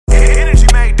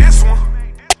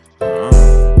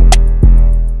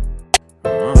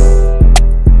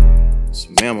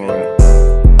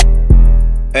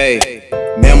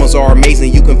Mammals are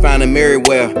amazing, you can find them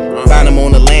everywhere. Find them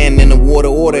on the land, in the water,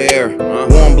 or the air.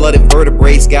 Warm-blooded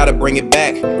vertebrates, gotta bring it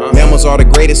back. Mammals are the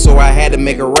greatest, so I had to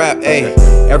make a rap. Ay,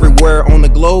 everywhere on the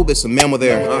globe, it's a mammal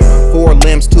there. 4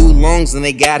 limbs, 2 lungs, and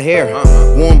they got hair.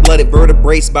 Warm-blooded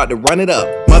vertebrates, about to run it up.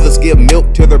 Mothers give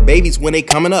milk to their babies when they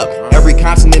coming up. Every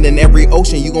continent and every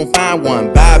ocean, you gon' find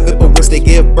one. Biviviparous, they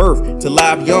give birth to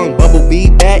live young.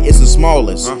 Bumblebee bat is the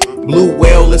smallest. Blue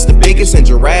whale is the biggest, and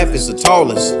giraffe is the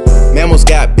tallest. Mammals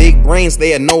got big brains,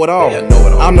 they a know-it-all.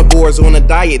 Omnivores on a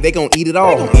diet, they gon' eat it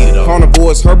all.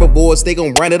 Carnivores, herbivores, they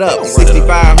gon' run it up.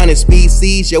 6,500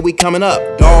 species, yeah, we coming up.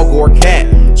 Dog or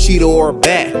cat, cheetah or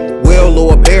bat, whale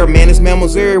or bear, man, it's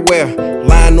mammals everywhere.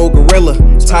 Lion or gorilla,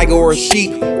 tiger or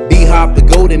sheep, B-hop the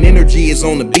goat, and Enrgy is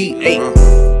on the beat. Hey,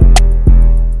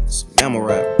 it's mammal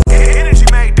rap.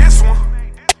 Enrgy made this one.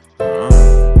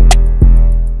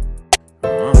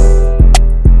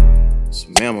 It's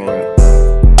mammal rap.